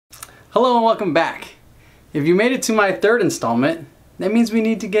Hello and welcome back. If you made it to my third installment, that means we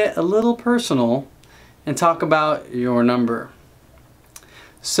need to get a little personal and talk about your number.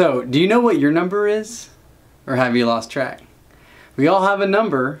 So, do you know what your number is? Or have you lost track? We all have a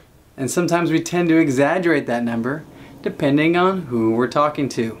number, and sometimes we tend to exaggerate that number depending on who we're talking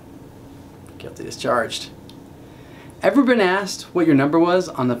to. Guilty as charged. Ever been asked what your number was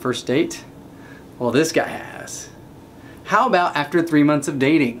on the first date? Well, this guy has. How about after 3 months of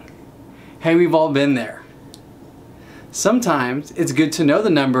dating? Hey, we've all been there. Sometimes it's good to know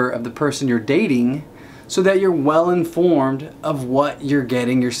the number of the person you're dating so that you're well informed of what you're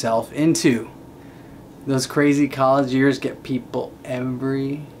getting yourself into. Those crazy college years get people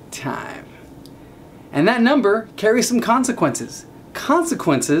every time. And that number carries some consequences.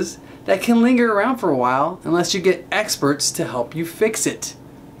 Consequences that can linger around for a while unless you get experts to help you fix it.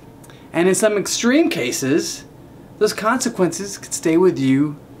 And in some extreme cases, those consequences could stay with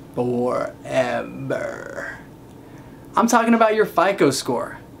you forever. I'm talking about your FICO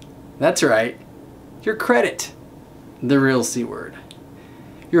score. That's right, your credit, the real C word.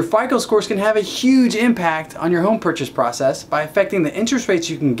 Your FICO scores can have a huge impact on your home purchase process by affecting the interest rates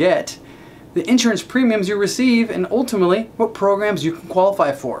you can get, the insurance premiums you receive, and ultimately what programs you can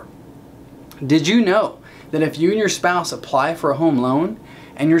qualify for. Did you know that if you and your spouse apply for a home loan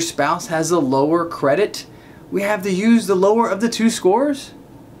and your spouse has a lower credit, we have to use the lower of the two scores?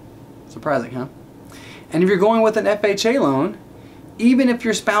 Surprising, huh? And if you're going with an FHA loan, even if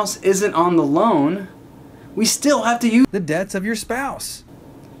your spouse isn't on the loan, we still have to use the debts of your spouse.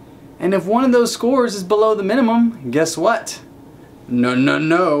 And if one of those scores is below the minimum, guess what? No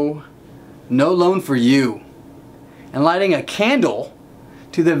loan for you. And lighting a candle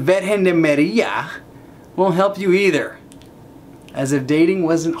to the Virgen de Maria won't help you either. As if dating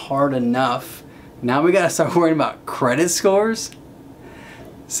wasn't hard enough, now we gotta start worrying about credit scores?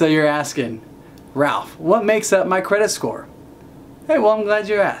 So you're asking, Ralph, what makes up my credit score? Hey, well, I'm glad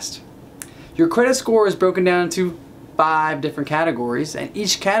you asked. Your credit score is broken down into 5 different categories, and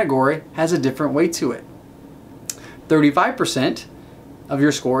each category has a different weight to it. 35% of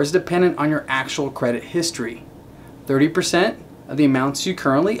your score is dependent on your actual credit history. 30% of the amounts you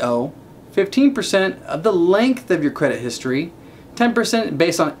currently owe, 15% of the length of your credit history, 10%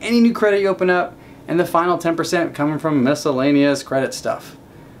 based on any new credit you open up, and the final 10% coming from miscellaneous credit stuff.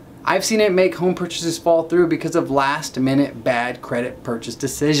 I've seen it make home purchases fall through because of last-minute bad credit purchase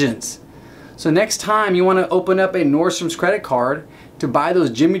decisions. So next time you want to open up a Nordstrom's credit card to buy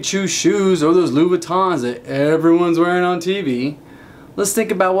those Jimmy Choo shoes or those Louis Vuittons that everyone's wearing on TV, let's think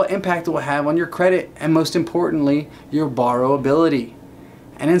about what impact it will have on your credit and, most importantly, your borrowability.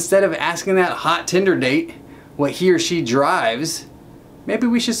 And instead of asking that hot Tinder date what he or she drives, maybe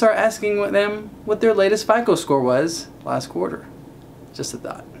we should start asking them what their latest FICO score was last quarter. Just a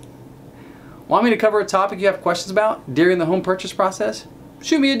thought. Want me to cover a topic you have questions about during the home purchase process?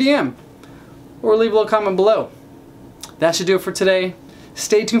 Shoot me a DM or leave a little comment below. That should do it for today.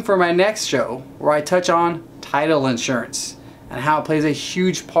 Stay tuned for my next show where I touch on title insurance and how it plays a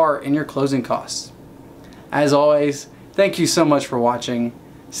huge part in your closing costs. As always, thank you so much for watching.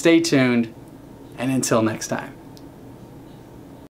 Stay tuned, and until next time.